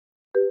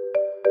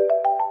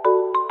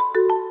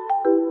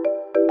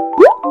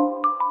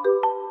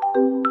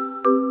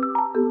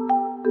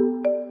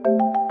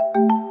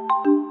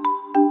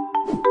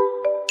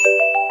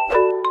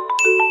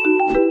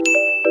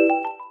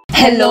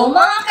Hello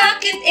mga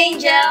ka-cute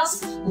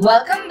angels!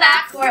 Welcome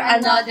back for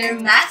another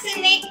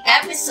Mathinic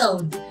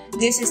episode.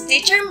 This is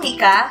Teacher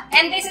Mika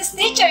and this is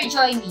Teacher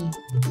Joyme.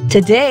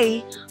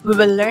 Today, we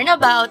will learn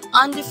about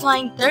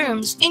undefined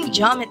terms in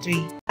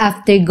geometry.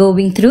 After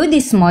going through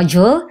this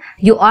module,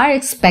 you are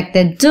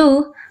expected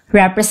to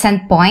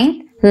represent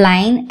point,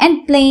 line,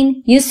 and plane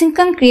using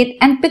concrete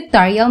and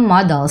pictorial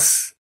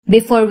models.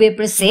 Before we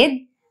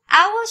proceed,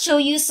 I will show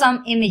you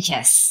some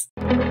images.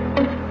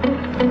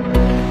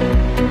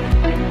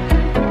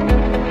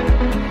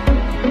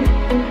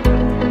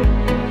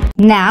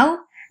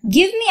 Now,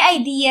 give me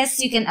ideas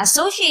you can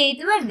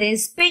associate with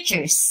these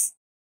pictures.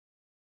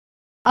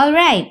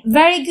 Alright,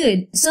 very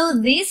good. So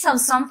these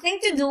have something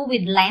to do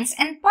with lines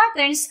and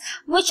patterns,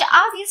 which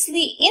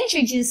obviously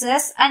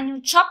introduces a new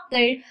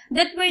chapter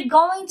that we're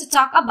going to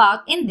talk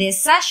about in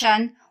this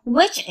session,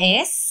 which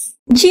is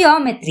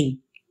geometry.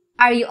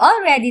 Are you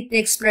all ready to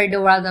explore the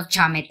world of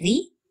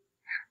geometry?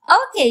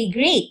 Okay,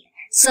 great.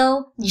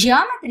 So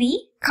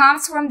geometry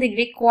comes from the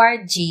Greek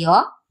word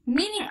geo,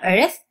 meaning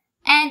earth,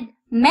 and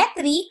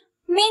metry,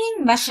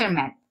 meaning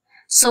measurement.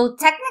 So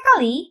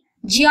technically,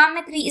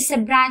 geometry is a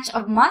branch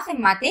of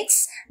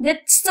mathematics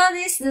that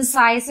studies the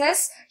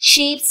sizes,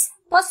 shapes,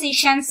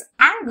 positions,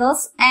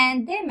 angles,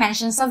 and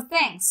dimensions of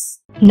things.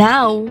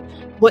 Now,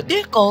 what do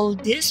you call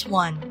this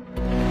one?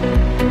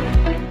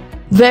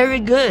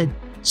 Very good.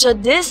 So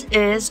this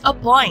is a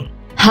point.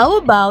 How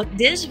about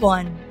this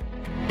one?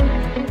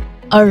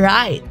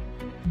 Alright,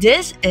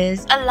 this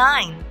is a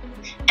line.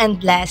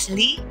 And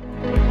lastly,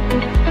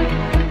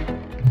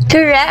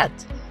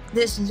 correct.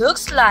 This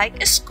looks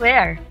like a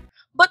square.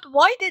 But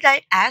why did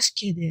I ask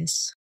you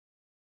this?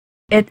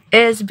 It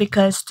is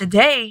because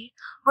today,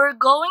 we're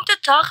going to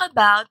talk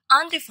about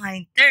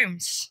undefined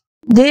terms.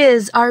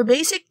 These are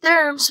basic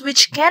terms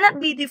which cannot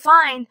be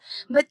defined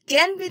but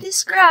can be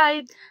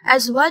described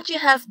as what you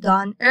have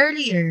done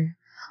earlier.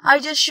 I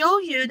just show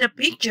you the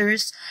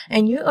pictures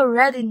and you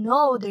already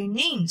know their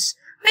names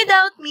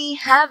without me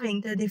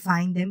having to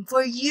define them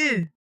for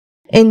you.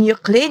 In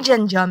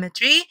Euclidean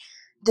geometry,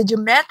 the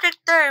geometric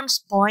terms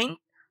point,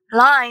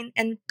 line,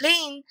 and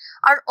plane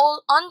are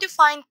all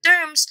undefined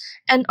terms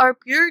and are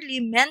purely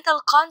mental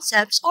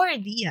concepts or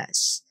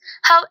ideas.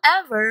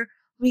 However,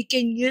 we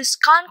can use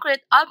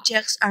concrete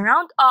objects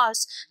around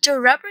us to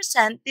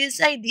represent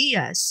these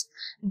ideas.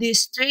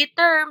 These three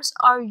terms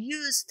are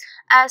used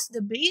as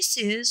the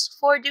basis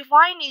for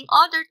defining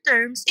other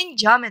terms in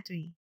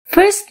geometry.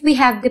 First, we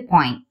have the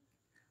point,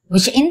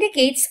 which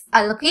indicates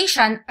a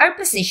location or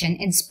position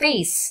in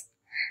space.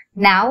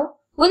 Now,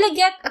 will you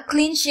get a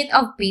clean sheet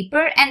of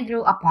paper and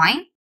draw a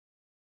point?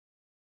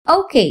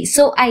 Okay,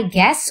 so I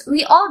guess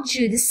we all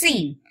drew the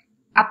same.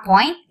 A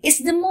point is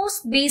the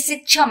most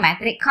basic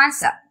geometric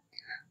concept.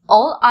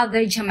 All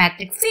other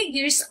geometric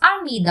figures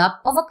are made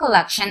up of a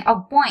collection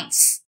of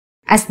points.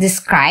 As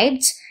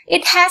described,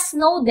 it has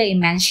no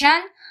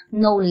dimension,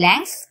 no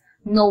length,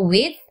 no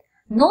width,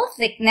 no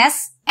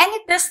thickness, and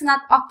it does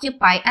not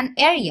occupy an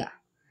area.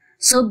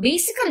 So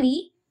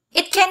basically,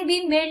 it can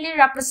be merely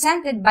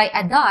represented by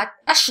a dot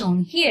as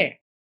shown here.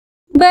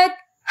 But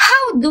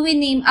how do we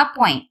name a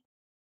point?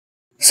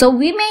 So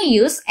we may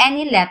use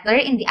any letter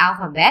in the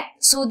alphabet,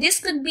 so this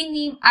could be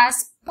named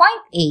as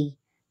point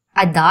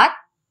a dot,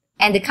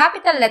 and the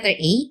capital letter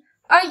A,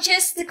 or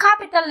just the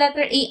capital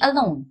letter A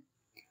alone.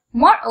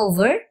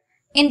 Moreover,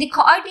 in the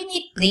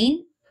coordinate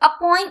plane, a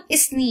point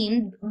is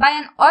named by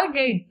an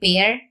ordered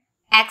pair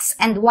x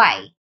and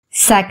y.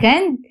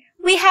 Second,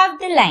 we have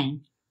the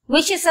line,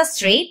 which is a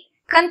straight,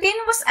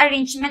 continuous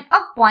arrangement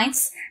of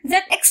points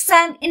that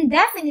extend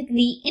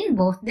indefinitely in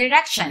both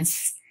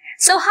directions.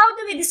 So how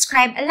do we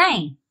describe a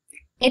line?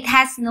 It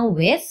has no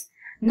width,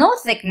 no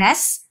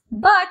thickness,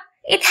 but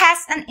it has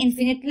an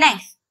infinite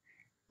length.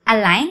 A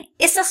line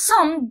is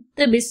assumed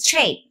to be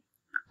straight.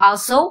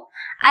 Also,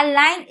 a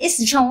line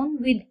is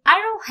drawn with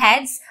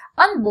arrowheads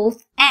on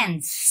both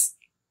ends.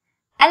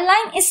 A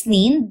line is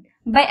named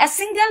by a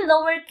single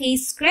lowercase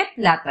script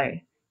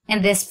letter.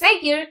 In this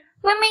figure,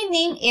 we may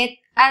name it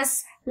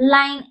as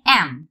line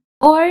M,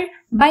 or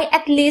by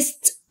at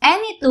least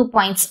any 2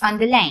 points on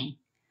the line.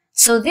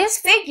 So this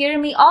figure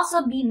may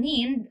also be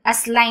named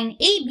as line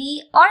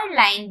AB or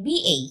line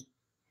BA.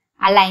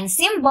 A line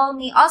symbol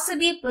may also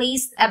be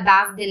placed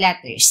above the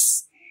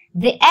letters.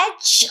 The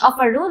edge of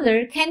a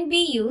ruler can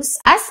be used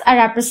as a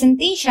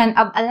representation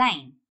of a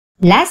line.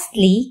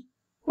 Lastly,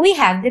 we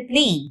have the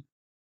plane.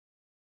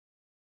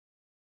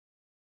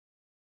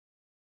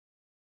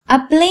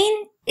 A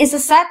plane is a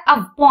set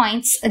of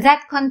points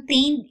that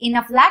contained in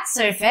a flat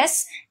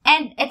surface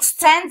and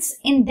extends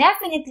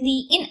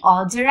indefinitely in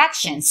all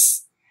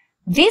directions.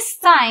 This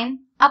time,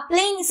 a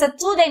plane is a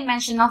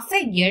two-dimensional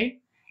figure.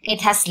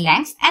 It has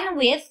length and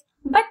width,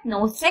 but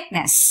no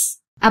thickness.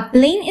 A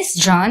plane is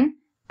drawn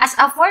as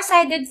a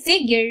four-sided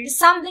figure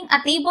resembling a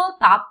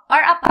tabletop or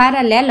a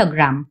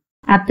parallelogram.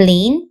 A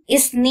plane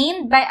is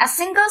named by a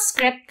single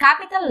script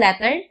capital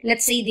letter,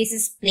 let's say this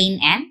is plane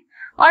N,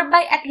 or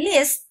by at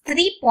least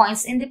 3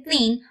 points in the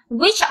plane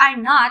which are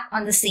not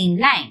on the same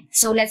line.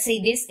 So let's say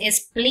this is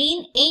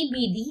plane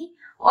ABD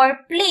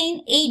or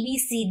plane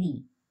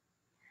ABCD.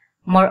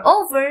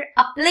 Moreover,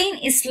 a plane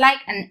is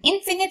like an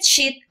infinite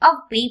sheet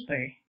of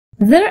paper.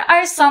 There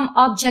are some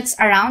objects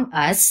around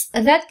us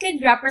that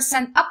could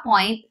represent a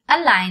point, a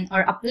line,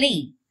 or a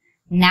plane.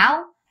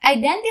 Now,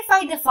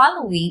 identify the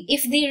following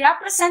if they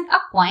represent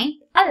a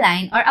point, a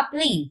line, or a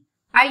plane.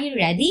 Are you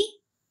ready?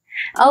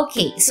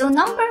 Okay, so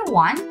number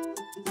 1,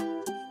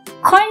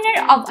 corner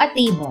of a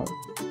table.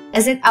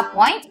 Is it a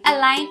point, a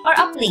line, or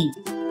a plane?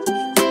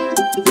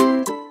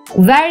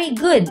 Very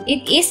good,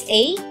 it is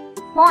a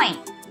point.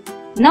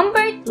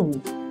 Number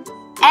 2,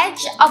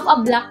 edge of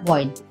a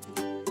blackboard.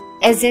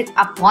 Is it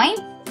a point,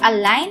 a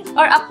line,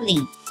 or a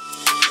plane?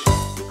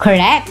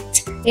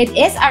 Correct, it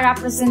is a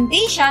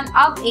representation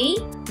of a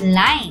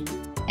line.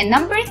 And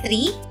number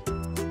 3,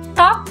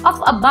 top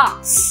of a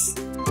box.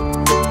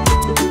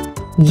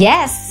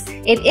 Yes,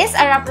 it is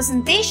a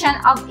representation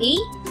of a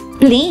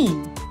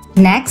plane.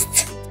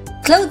 Next,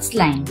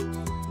 clothesline.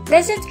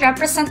 Does it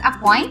represent a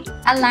point,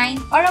 a line,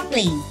 or a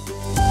plane?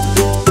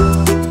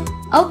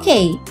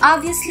 Okay,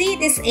 obviously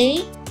it is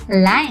a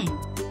line.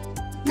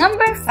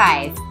 Number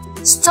 5,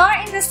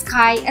 star in the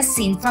sky as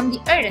seen from the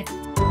earth.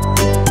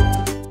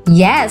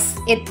 Yes,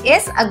 it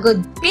is a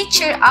good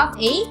picture of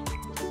a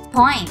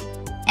point.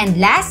 And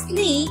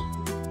lastly,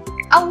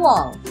 a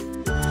wall.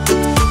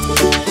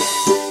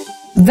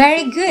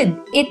 Very good,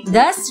 it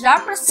does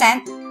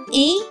represent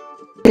a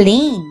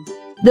plane.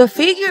 The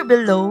figure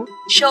below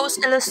shows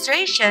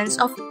illustrations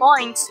of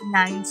points,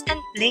 lines, and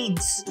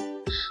planes.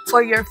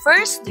 For your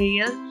first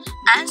drill,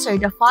 answer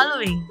the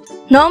following.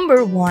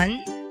 Number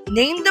 1,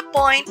 name the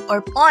point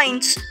or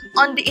points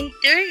on the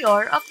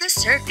interior of the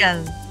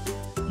circle.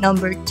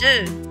 Number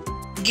 2,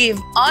 give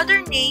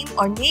other name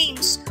or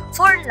names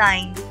for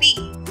line P.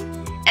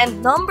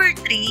 And number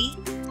 3,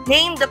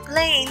 name the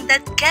plane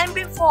that can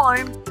be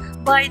formed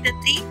by the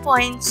 3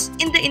 points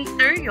in the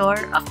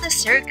interior of the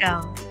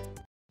circle.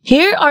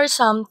 Here are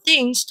some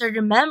things to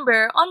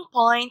remember on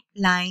point,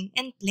 line,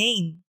 and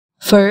plane.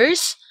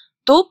 First,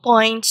 2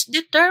 points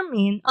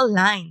determine a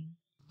line.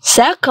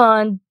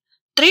 Second,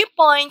 3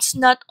 points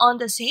not on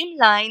the same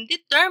line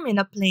determine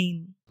a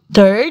plane.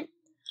 Third,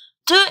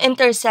 2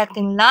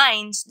 intersecting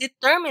lines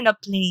determine a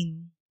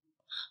plane.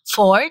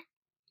 Fourth,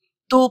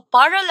 2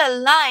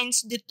 parallel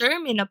lines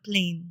determine a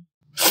plane.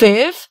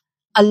 Fifth,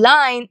 a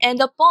line and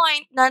a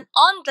point not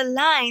on the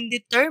line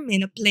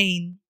determine a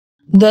plane.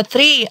 The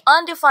 3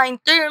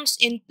 undefined terms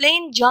in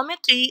plane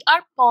geometry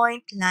are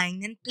point,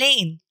 line, and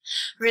plane.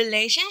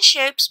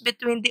 Relationships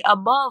between the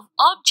above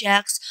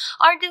objects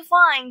are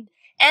defined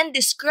and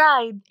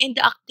described in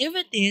the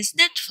activities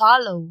that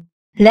follow.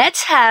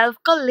 Let's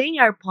have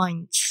collinear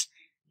points.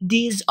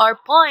 These are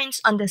points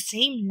on the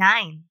same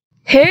line.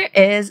 Here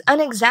is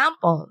an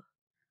example.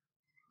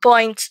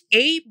 Points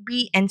A,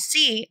 B, and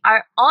C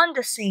are on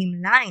the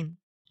same line.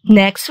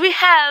 Next, we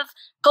have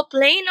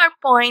coplanar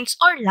points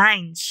or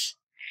lines.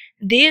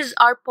 These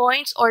are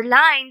points or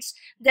lines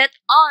that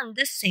on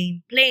the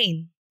same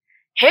plane.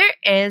 Here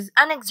is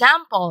an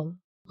example.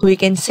 We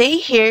can say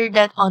here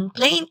that on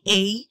plane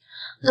A,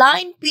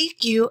 line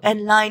PQ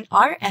and line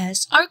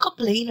RS are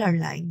coplanar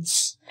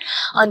lines.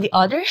 On the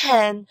other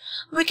hand,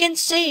 we can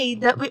say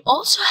that we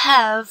also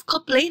have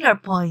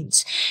coplanar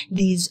points.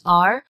 These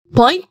are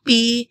point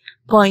P,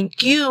 point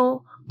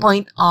Q,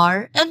 point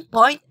R, and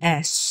point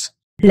S.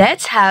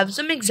 Let's have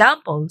some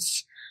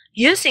examples.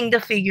 Using the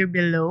figure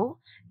below,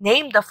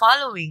 name the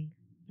following.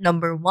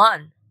 Number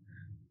 1,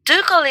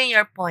 2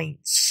 collinear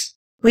points.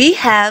 We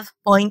have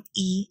point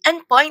E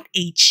and point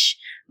H,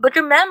 but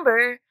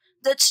remember,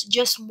 that's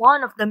just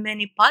one of the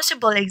many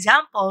possible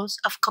examples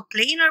of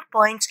coplanar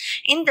points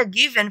in the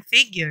given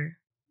figure.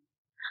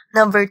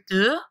 Number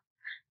 2,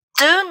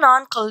 2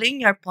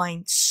 non-collinear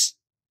points.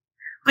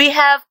 We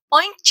have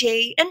point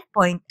J and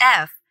point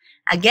F.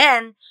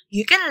 Again,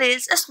 you can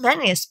list as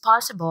many as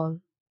possible.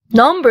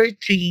 Number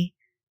 3,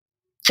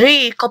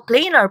 3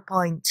 coplanar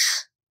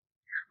points.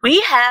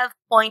 We have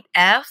point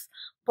F,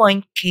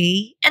 point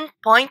K, and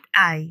point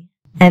I.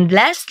 And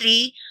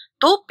lastly,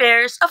 2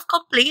 pairs of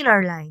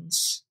coplanar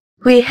lines.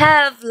 We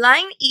have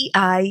line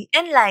EI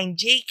and line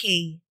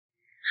JK.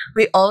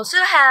 We also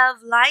have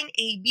line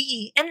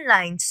AB and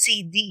line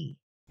CD.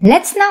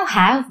 Let's now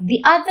have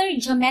the other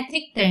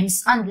geometric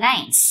terms on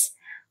lines.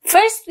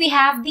 First, we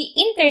have the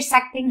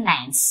intersecting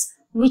lines,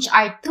 which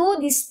are 2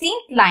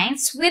 distinct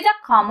lines with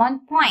a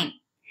common point.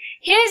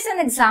 Here is an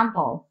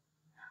example,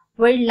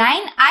 where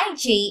line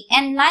IJ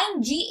and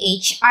line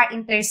GH are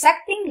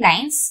intersecting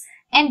lines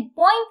and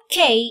point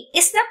K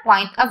is the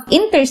point of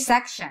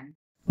intersection.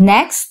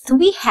 Next,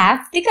 we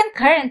have the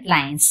concurrent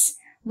lines,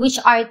 which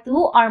are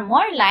 2 or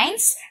more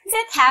lines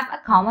that have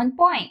a common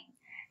point.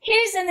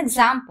 Here is an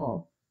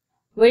example,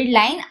 where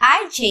line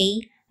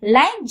IJ,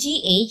 line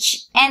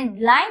GH, and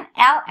line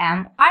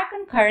LM are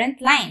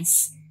concurrent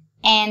lines,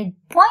 and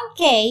point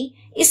K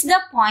is the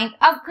point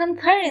of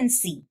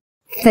concurrency.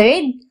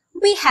 Third,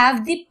 we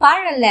have the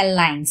parallel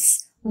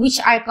lines, which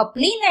are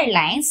coplanar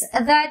lines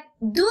that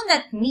do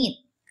not meet.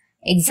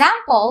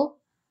 Example,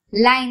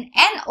 line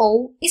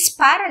NO is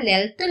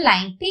parallel to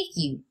line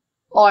PQ,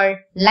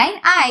 or line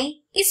I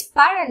is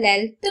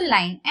parallel to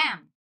line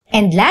M.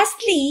 And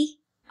lastly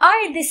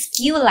are the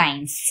skew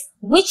lines,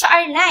 which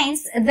are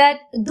lines that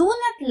do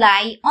not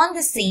lie on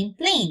the same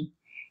plane.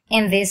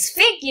 In this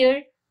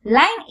figure,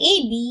 line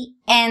AB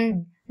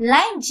and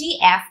line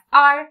GF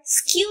are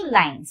skew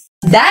lines.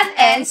 That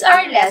ends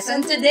our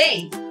lesson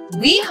today.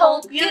 We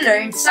hope you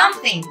learned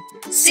something.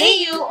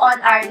 See you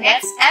on our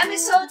next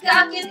episode,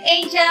 Acute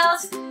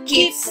Angels.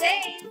 Keep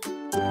safe!